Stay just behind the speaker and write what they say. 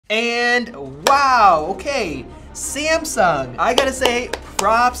And wow, okay, Samsung. I gotta say,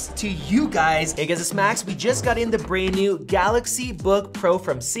 props to you guys. Hey guys, it's Max. We just got in the brand new Galaxy Book Pro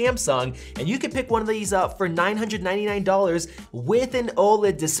from Samsung, and you can pick one of these up for $999 with an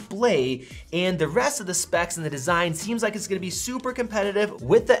OLED display. And the rest of the specs and the design seems like it's gonna be super competitive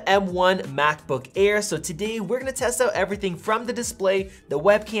with the M1 MacBook Air. So today we're gonna test out everything from the display, the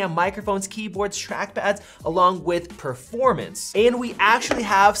webcam, microphones, keyboards, trackpads, along with performance. And we actually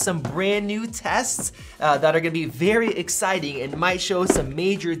have some brand new tests that are gonna be very exciting and might show some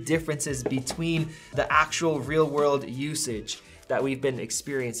major differences between the actual real world usage that we've been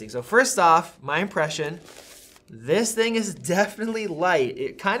experiencing. So first off, my impression, this thing is definitely light.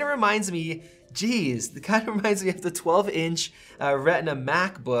 It kind of reminds me, geez, it kind of reminds me of the 12-inch Retina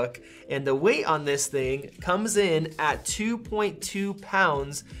MacBook, and the weight on this thing comes in at 2.2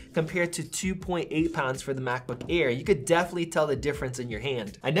 pounds compared to 2.8 pounds for the MacBook Air. You could definitely tell the difference in your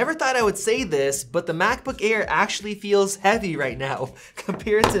hand. I never thought I would say this, but the MacBook Air actually feels heavy right now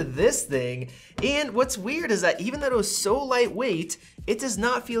compared to this thing. And what's weird is that even though it was so lightweight, it does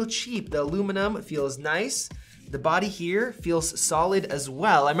not feel cheap. The aluminum feels nice. The body here feels solid as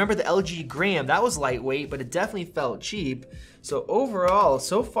well. I remember the LG Gram, that was lightweight, but it definitely felt cheap. So overall,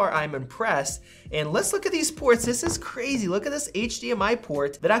 so far I'm impressed. And let's look at these ports. This is crazy. Look at this HDMI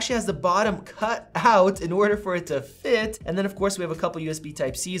port that actually has the bottom cut out in order for it to fit. And then of course we have a couple USB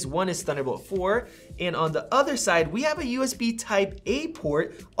Type-Cs. One is Thunderbolt 4. And on the other side, we have a USB Type-A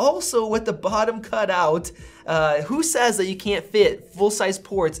port, also with the bottom cut out. Who says that you can't fit full-size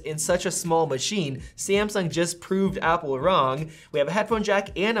ports in such a small machine? Samsung just proved Apple wrong. We have a headphone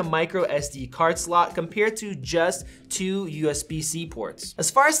jack and a micro SD card slot compared to just 2 USB-C ports.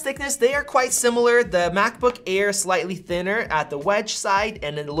 As far as thickness, they are quite similar. The MacBook Air slightly thinner at the wedge side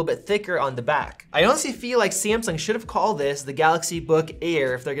and then a little bit thicker on the back. I honestly feel like Samsung should have called this the Galaxy Book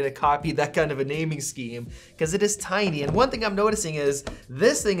Air if they're gonna copy that kind of a naming scheme, because it is tiny. And one thing I'm noticing is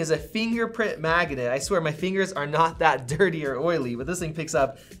this thing is a fingerprint magnet. I swear my fingers are not that dirty or oily, but this thing picks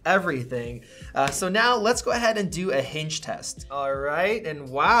up everything. So now let's go ahead and do a hinge test. All right, and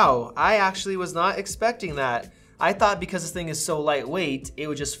wow, I actually was not expecting that. I thought because this thing is so lightweight, it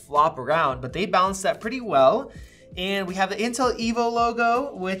would just flop around, but they balanced that pretty well. And we have the Intel Evo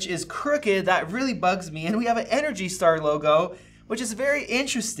logo, which is crooked. That really bugs me. And we have an Energy Star logo, which is very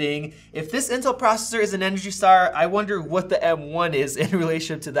interesting. If this Intel processor is an Energy Star, I wonder what the M1 is in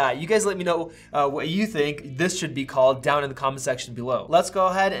relation to that. You guys let me know what you think this should be called down in the comment section below. Let's go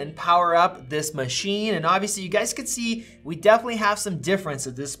ahead and power up this machine. And obviously you guys can see we definitely have some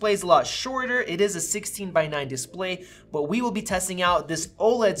differences. The display is a lot shorter. It is a 16:9 display, but we will be testing out this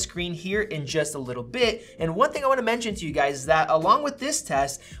OLED screen here in just a little bit. And one thing I want to mention to you guys is that along with this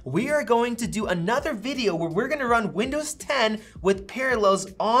test, we are going to do another video where we're going to run Windows 10 with parallels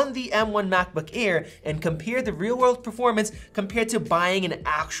on the M1 MacBook Air and compare the real world performance compared to buying an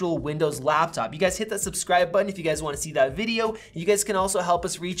actual Windows laptop. You guys hit that subscribe button if you guys want to see that video. You guys can also help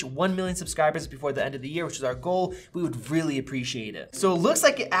us reach 1 million subscribers before the end of the year, which is our goal. We would really appreciate it. So it looks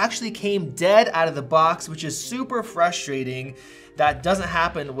like it actually came dead out of the box, which is super frustrating. That doesn't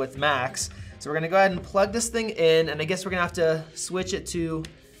happen with Macs. So we're gonna go ahead and plug this thing in, and I guess we're gonna have to switch it to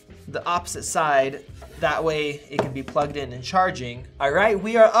the opposite side. That way it can be plugged in and charging. All right,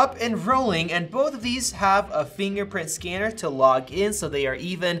 we are up and rolling, and both of these have a fingerprint scanner to log in, so they are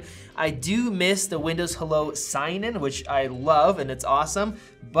even. I do miss the Windows Hello sign-in, which I love and it's awesome,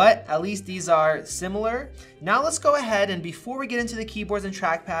 but at least these are similar. Now let's go ahead, and before we get into the keyboards and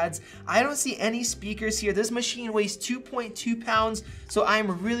trackpads, I don't see any speakers here. This machine weighs 2.2 pounds, so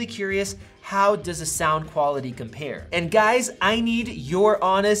I'm really curious, how does the sound quality compare? And guys, I need your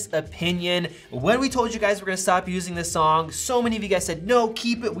honest opinion. When we told you guys we're gonna stop using this song, so many of you guys said, no,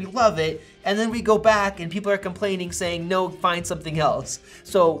 keep it, we love it. And then we go back and people are complaining saying, no, find something else.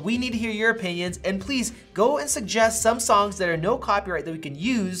 So we need to hear your opinions, and please go and suggest some songs that are no copyright that we can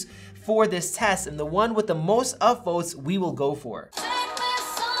use for this test, and the one with the most upvotes we will go for.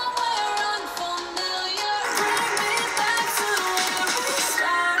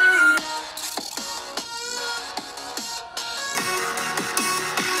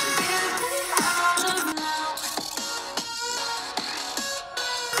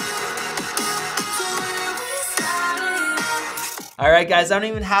 All right, guys, I don't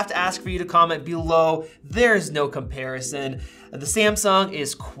even have to ask for you to comment below. There's no comparison. The Samsung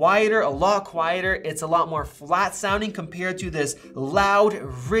is quieter, a lot quieter. It's a lot more flat sounding compared to this loud,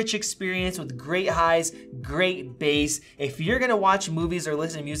 rich experience with great highs, great bass. If you're gonna watch movies or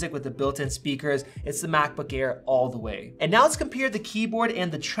listen to music with the built-in speakers, it's the MacBook Air all the way. And now let's compare the keyboard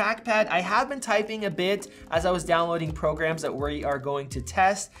and the trackpad. I have been typing a bit as I was downloading programs that we are going to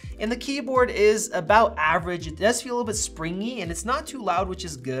test, and the keyboard is about average. It does feel a little bit springy and it's not too loud, which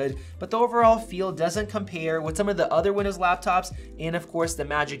is good, but the overall feel doesn't compare with some of the other Windows laptops and of course the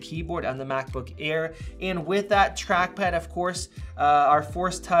Magic Keyboard on the MacBook Air. And with that trackpad, of course, our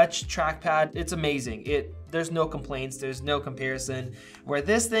Force Touch trackpad, it's amazing. There's no complaints, there's no comparison. Where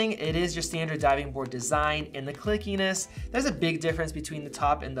this thing, it is your standard diving board design, and the clickiness, there's a big difference between the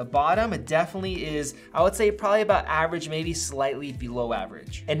top and the bottom. It definitely is, I would say probably about average, maybe slightly below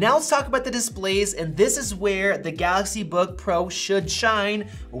average. And now let's talk about the displays, and this is where the Galaxy Book Pro should shine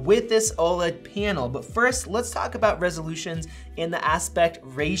with this OLED panel. But first, let's talk about resolutions and the aspect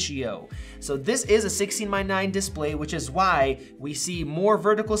ratio. So this is a 16:9 display, which is why we see more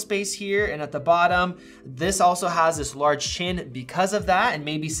vertical space here, and at the bottom, this also has this large chin because of that, and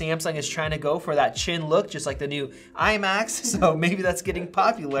maybe Samsung is trying to go for that chin look, just like the new iMacs, so maybe that's getting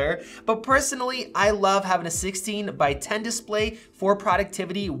popular. But personally, I love having a 16:10 display for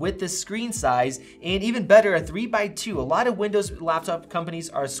productivity with this screen size, and even better, a 3:2. A lot of Windows laptop companies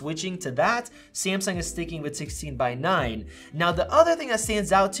are switching to that. Samsung is sticking with 16:9. Now, the other thing that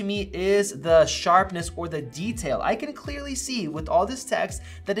stands out to me is the sharpness or the detail. I can clearly see with all this text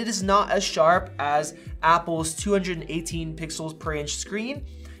that it is not as sharp as Apple's 218 pixels per inch screen.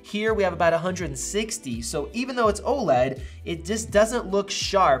 Here we have about 160, so even though it's OLED, it just doesn't look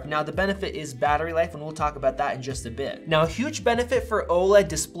sharp. Now the benefit is battery life, and we'll talk about that in just a bit. Now a huge benefit for OLED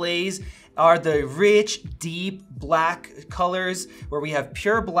displays are the rich, deep black colors where we have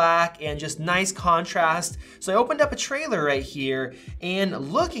pure black and just nice contrast. So I opened up a trailer right here,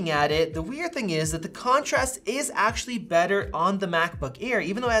 and looking at it, the weird thing is that the contrast is actually better on the MacBook Air,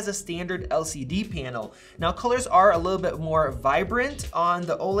 even though it has a standard LCD panel. Now colors are a little bit more vibrant on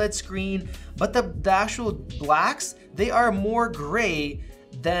the OLED screen, but the actual blacks, they are more gray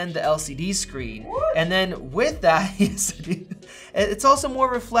than the LCD screen. What? And then with that, it's also more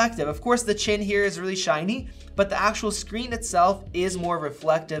reflective. Of course, the chin here is really shiny, but the actual screen itself is more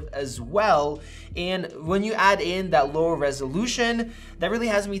reflective as well. And when you add in that lower resolution, that really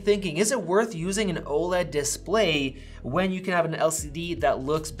has me thinking, is it worth using an OLED display when you can have an LCD that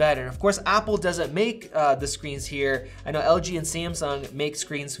looks better? And of course, Apple doesn't make the screens here. I know LG and Samsung make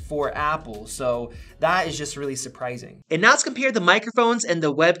screens for Apple, so that is just really surprising. And now let's compare the microphones and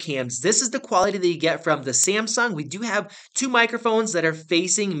the webcams. This is the quality that you get from the Samsung. We do have two microphones that are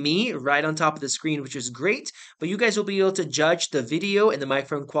facing me right on top of the screen, which is great, but you guys will be able to judge the video and the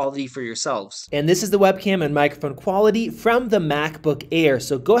microphone quality for yourselves. And this is the webcam and microphone quality from the MacBook Air.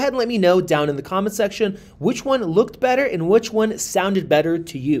 So go ahead and let me know down in the comment section which one looked better and which one sounded better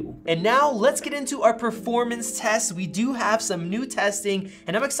to you. And now let's get into our performance tests. We do have some new testing,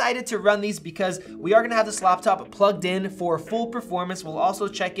 and I'm excited to run these because we are gonna have this laptop plugged in for full performance. We'll also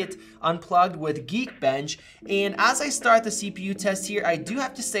check it unplugged with Geekbench. And as I start the CPU test here, I do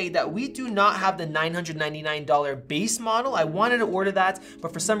have to say that we do not have the $999 base model. I wanted to order that,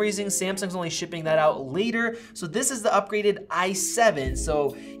 but for some reason, Samsung's only shipping that out later. So this is the upgraded i7,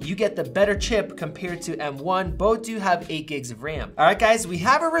 so you get the better chip compared to M1. Both do have 8 gigs of RAM. All right, guys, we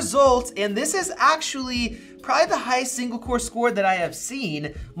have a result, and this is actually probably the highest single core score that I have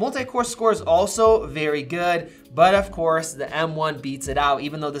seen. Multi-core score is also very good, but of course the M1 beats it out,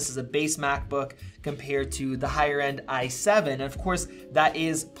 even though this is a base MacBook compared to the higher end i7. And of course, that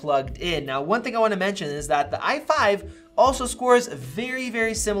is plugged in. Now, one thing I want to mention is that the i5 also scores very,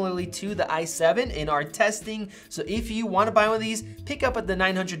 very similarly to the i7 in our testing. So if you want to buy one of these, pick up at the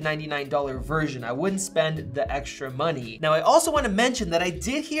 $999 version. I wouldn't spend the extra money. Now, I also want to mention that I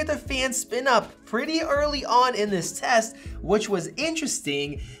did hear the fan spin up pretty early on in this test, which was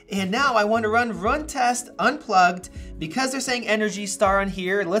interesting. And now I want to run test unplugged because they're saying Energy Star on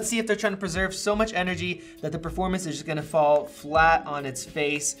here. Let's see if they're trying to preserve so much energy that the performance is just going to fall flat on its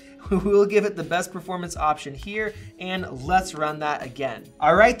face. We'll give it the best performance option here, and let's run that again.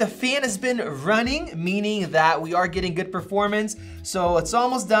 All right, the fan has been running, meaning that we are getting good performance. So it's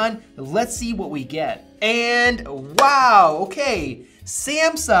almost done. Let's see what we get. And wow, okay.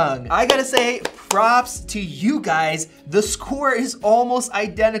 Samsung, I gotta say, props to you guys. The score is almost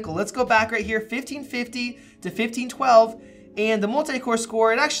identical. Let's go back right here, 1550 to 1512. And the multi-core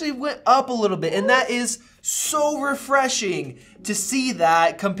score, it actually went up a little bit, and that is So refreshing to see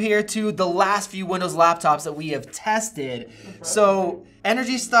that compared to the last few Windows laptops that we have tested. So,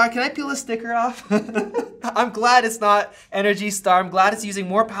 Energy Star, can I peel a sticker off? I'm glad it's not Energy Star. I'm glad it's using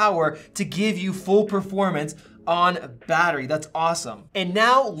more power to give you full performance on battery. That's awesome. And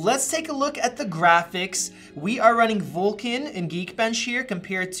now let's take a look at the graphics. We are running Vulkan in Geekbench here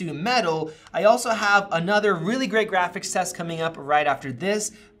compared to Metal. I also have another really great graphics test coming up right after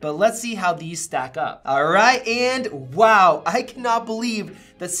this, but let's see how these stack up. All right, and wow, I cannot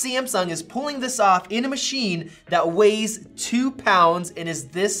believe that Samsung is pulling this off in a machine that weighs 2 pounds and is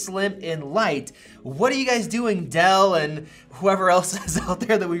this slim and light. What are you guys doing, Dell and whoever else is out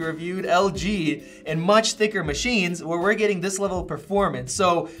there that we reviewed, LG, and much thicker machines where we're getting this level of performance?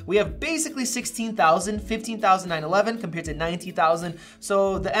 So we have basically 16,000, 15,911 compared to 19,000.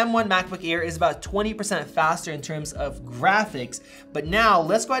 So the M1 MacBook Air is about 20% faster in terms of graphics. But now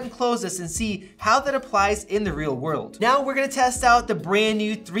let's go ahead and close this and see how that applies in the real world. Now we're gonna test out the brand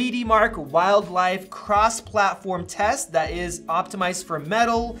new 3D Mark Wildlife cross-platform test that is optimized for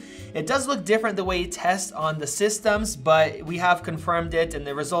Metal. It does look different the way it tests on the systems, but we have confirmed it and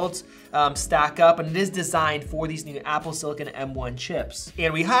the results stack up, and it is designed for these new Apple Silicon M1 chips.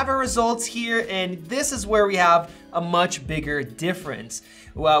 And we have our results here, and this is where we have a much bigger difference.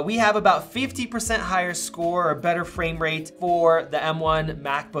 Well, we have about 50% higher score or better frame rate for the M1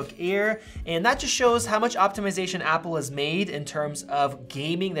 MacBook Air, and that just shows how much optimization Apple has made in terms of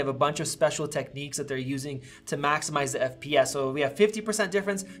gaming. They have a bunch of special techniques that they're using to maximize the FPS. So we have 50%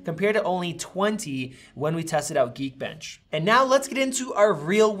 difference compared to only 20 when we tested out Geekbench. And now let's get into our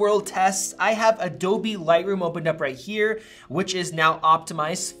real world tests. I have Adobe Lightroom opened up right here, which is now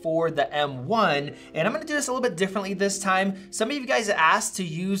optimized for the M1, and I'm gonna do this a little bit differently this time. Some of you guys asked to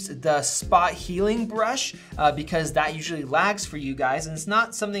use the spot healing brush because that usually lags for you guys, and it's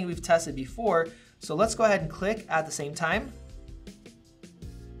not something we've tested before. So let's go ahead and click at the same time.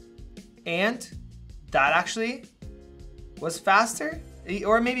 And that actually was faster,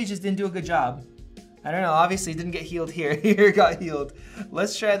 or maybe it just didn't do a good job. I don't know, obviously it didn't get healed here. Here it got healed.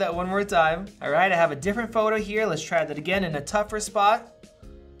 Let's try that one more time. All right, I have a different photo here. Let's try that again in a tougher spot.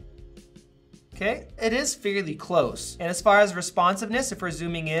 Okay, it is fairly close. And as far as responsiveness, if we're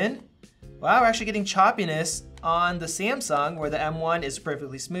zooming in, wow, we're actually getting choppiness on the Samsung where the M1 is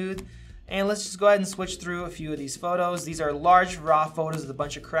perfectly smooth. And let's just go ahead and switch through a few of these photos. These are large raw photos with a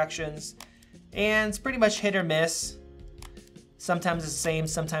bunch of corrections. And it's pretty much hit or miss. Sometimes it's the same,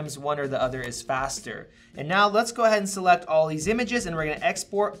 sometimes one or the other is faster. And now let's go ahead and select all these images and we're gonna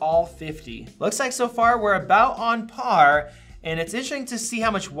export all 50. Looks like so far we're about on par, and it's interesting to see how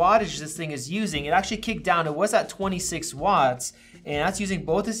much wattage this thing is using. It actually kicked down, it was at 26 watts, and that's using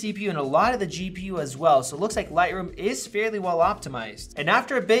both the CPU and a lot of the GPU as well. So it looks like Lightroom is fairly well optimized. And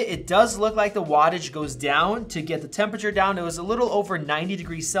after a bit, it does look like the wattage goes down to get the temperature down. It was a little over 90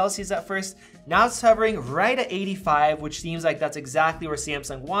 degrees Celsius at first. Now it's hovering right at 85, which seems like that's exactly where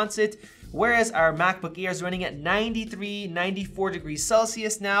Samsung wants it. Whereas our MacBook Air is running at 93, 94 degrees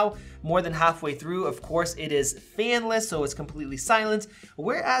Celsius now, more than halfway through. Of course, it is fanless, so it's completely silent.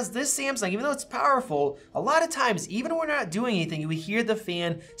 Whereas this Samsung, even though it's powerful, a lot of times, even when we're not doing anything, we hear the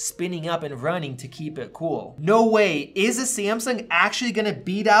fan spinning up and running to keep it cool. No way, is a Samsung actually gonna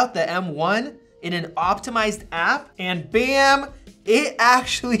beat out the M1 in an optimized app? And bam, it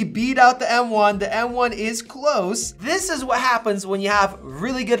actually beat out the M1. The M1 is close. This is what happens when you have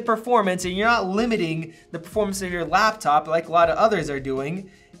really good performance and you're not limiting the performance of your laptop like a lot of others are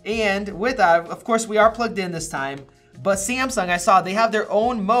doing. And with that, of course, we are plugged in this time, but Samsung, I saw they have their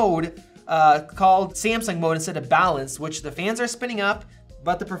own mode called Samsung mode instead of balance, which the fans are spinning up,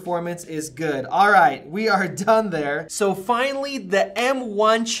 but the performance is good. All right, we are done there. So finally, the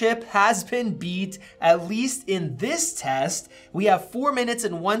M1 chip has been beat, at least in this test. We have 4 minutes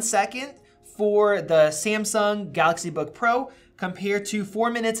and 1 second for the Samsung Galaxy Book Pro compared to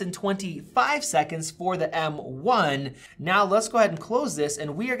 4 minutes and 25 seconds for the M1. Now let's go ahead and close this,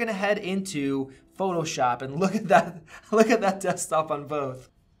 and we are gonna head into Photoshop, and look at that desktop on both.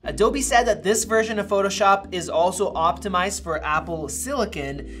 Adobe said that this version of Photoshop is also optimized for Apple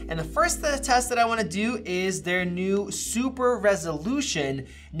Silicon, and the first test that I want to do is their new super resolution.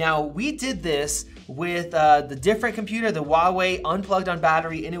 Now, we did this with the different computer, the Huawei unplugged on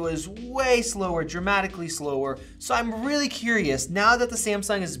battery, and it was way slower, dramatically slower. So I'm really curious, now that the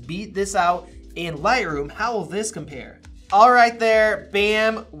Samsung has beat this out in Lightroom, how will this compare? All right there,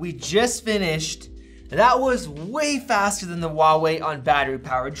 bam, we just finished. That was way faster than the Huawei on battery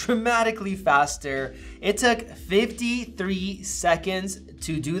power, dramatically faster. It took 53 seconds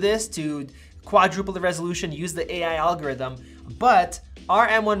to do this, to quadruple the resolution, use the AI algorithm. But our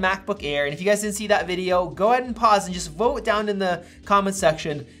M1 MacBook Air. And if you guys didn't see that video, go ahead and pause and just vote down in the comment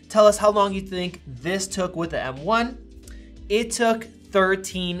section. Tell us how long you think this took with the M1. It took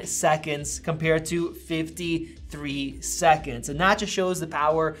 13 seconds compared to 53 seconds. And that just shows the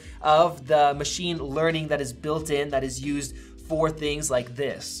power of the machine learning that is built in, that is used for things like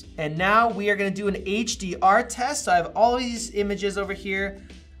this. And now we are gonna do an HDR test. So I have all of these images over here.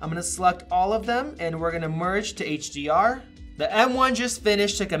 I'm gonna select all of them and we're gonna merge to HDR. The M1 just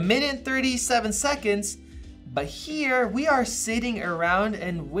finished, took 1 minute and 37 seconds, but here we are sitting around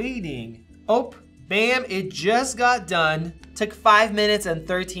and waiting. Oh, bam, it just got done. Took 5 minutes and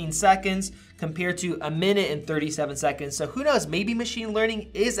 13 seconds compared to 1 minute and 37 seconds. So who knows, maybe machine learning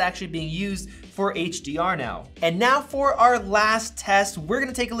is actually being used for HDR now. And now for our last test, we're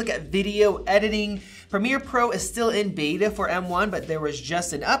gonna take a look at video editing. Premiere Pro is still in beta for M1, but there was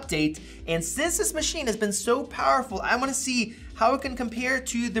just an update. And since this machine has been so powerful, I wanna see how it can compare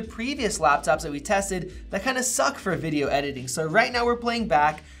to the previous laptops that we tested that kind of suck for video editing. So right now we're playing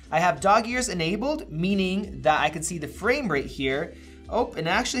back. I have dog ears enabled, meaning that I can see the frame rate here. Oh, and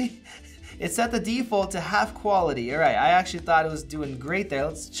actually, it's set the default to half quality. All right, I actually thought it was doing great there.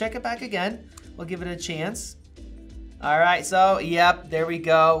 Let's check it back again. We'll give it a chance. All right, so yep, there we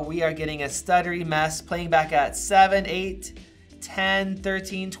go. We are getting a stuttery mess, playing back at 7, 8, 10,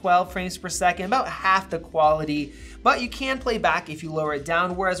 13, 12 frames per second, about half the quality. But you can play back if you lower it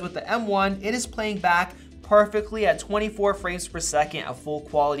down, whereas with the M1, it is playing back perfectly at 24 frames per second at full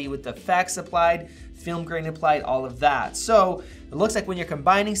quality with the effects applied, film grain applied, all of that. So it looks like when you're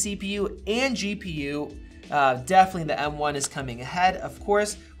combining CPU and GPU, definitely the M1 is coming ahead. Of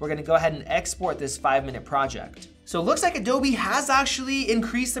course, we're gonna go ahead and export this 5-minute project. So it looks like Adobe has actually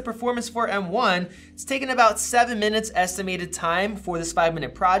increased the performance for M1. It's taken about 7 minutes estimated time for this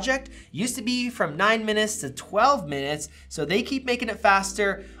 5-minute project. Used to be from 9 minutes to 12 minutes, so they keep making it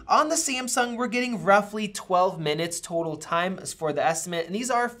faster. On the Samsung, we're getting roughly 12 minutes total time for the estimate, and these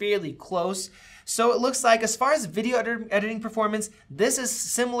are fairly close. So it looks like as far as video editing performance, this is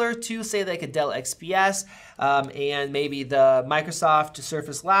similar to say like a Dell XPS and maybe the Microsoft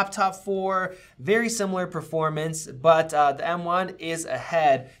Surface Laptop 4, very similar performance, but the M1 is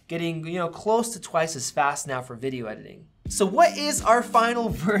ahead, getting close to twice as fast now for video editing. So what is our final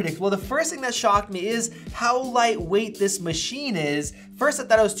verdict? Well, the first thing that shocked me is how lightweight this machine is. First I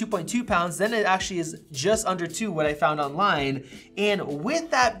thought it was 2.2 pounds, then it actually is just under 2, what I found online. And with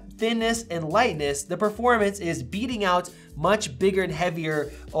that thinness and lightness, the performance is beating out much bigger and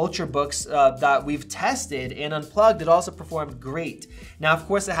heavier Ultrabooks that we've tested, and unplugged, it also performed great. Now, of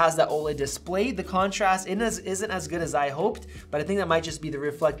course, it has that OLED display. The contrast isn't as good as I hoped, but I think that might just be the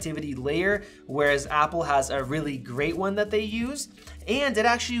reflectivity layer, whereas Apple has a really great one that they use. And it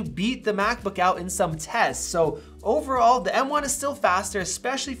actually beat the MacBook out in some tests. So overall, the M1 is still faster,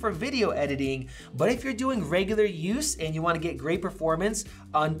 especially for video editing, but if you're doing regular use and you want to get great performance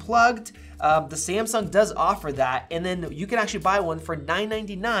unplugged, the Samsung does offer that, and then you can actually buy one for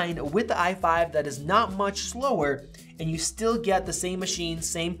 $999 with the i5 that is not much slower, and you still get the same machine,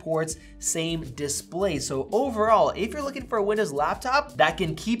 same ports, same display. So overall, if you're looking for a Windows laptop that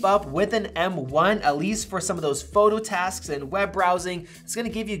can keep up with an M1, at least for some of those photo tasks and web browsing, it's gonna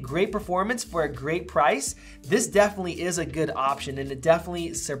give you great performance for a great price. This definitely is a good option, and it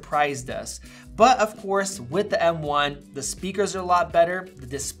definitely surprised us. But of course, with the M1, the speakers are a lot better, the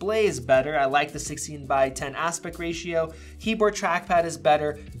display is better. I like the 16:10 aspect ratio, keyboard trackpad is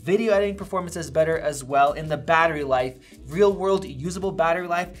better, video editing performance is better as well, and the battery life, real world usable battery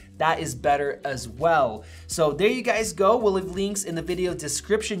life, that is better as well. So there you guys go. We'll leave links in the video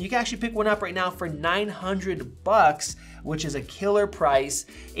description. You can actually pick one up right now for $900, which is a killer price.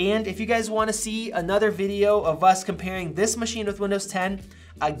 And if you guys want to see another video of us comparing this machine with Windows 10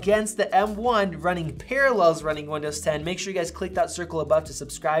 against the M1 running parallels running Windows 10, make sure you guys click that circle above to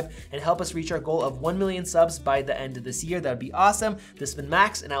subscribe and help us reach our goal of 1 million subs by the end of this year. That would be awesome. This has been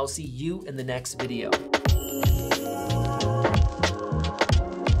Max, and I will see you in the next video.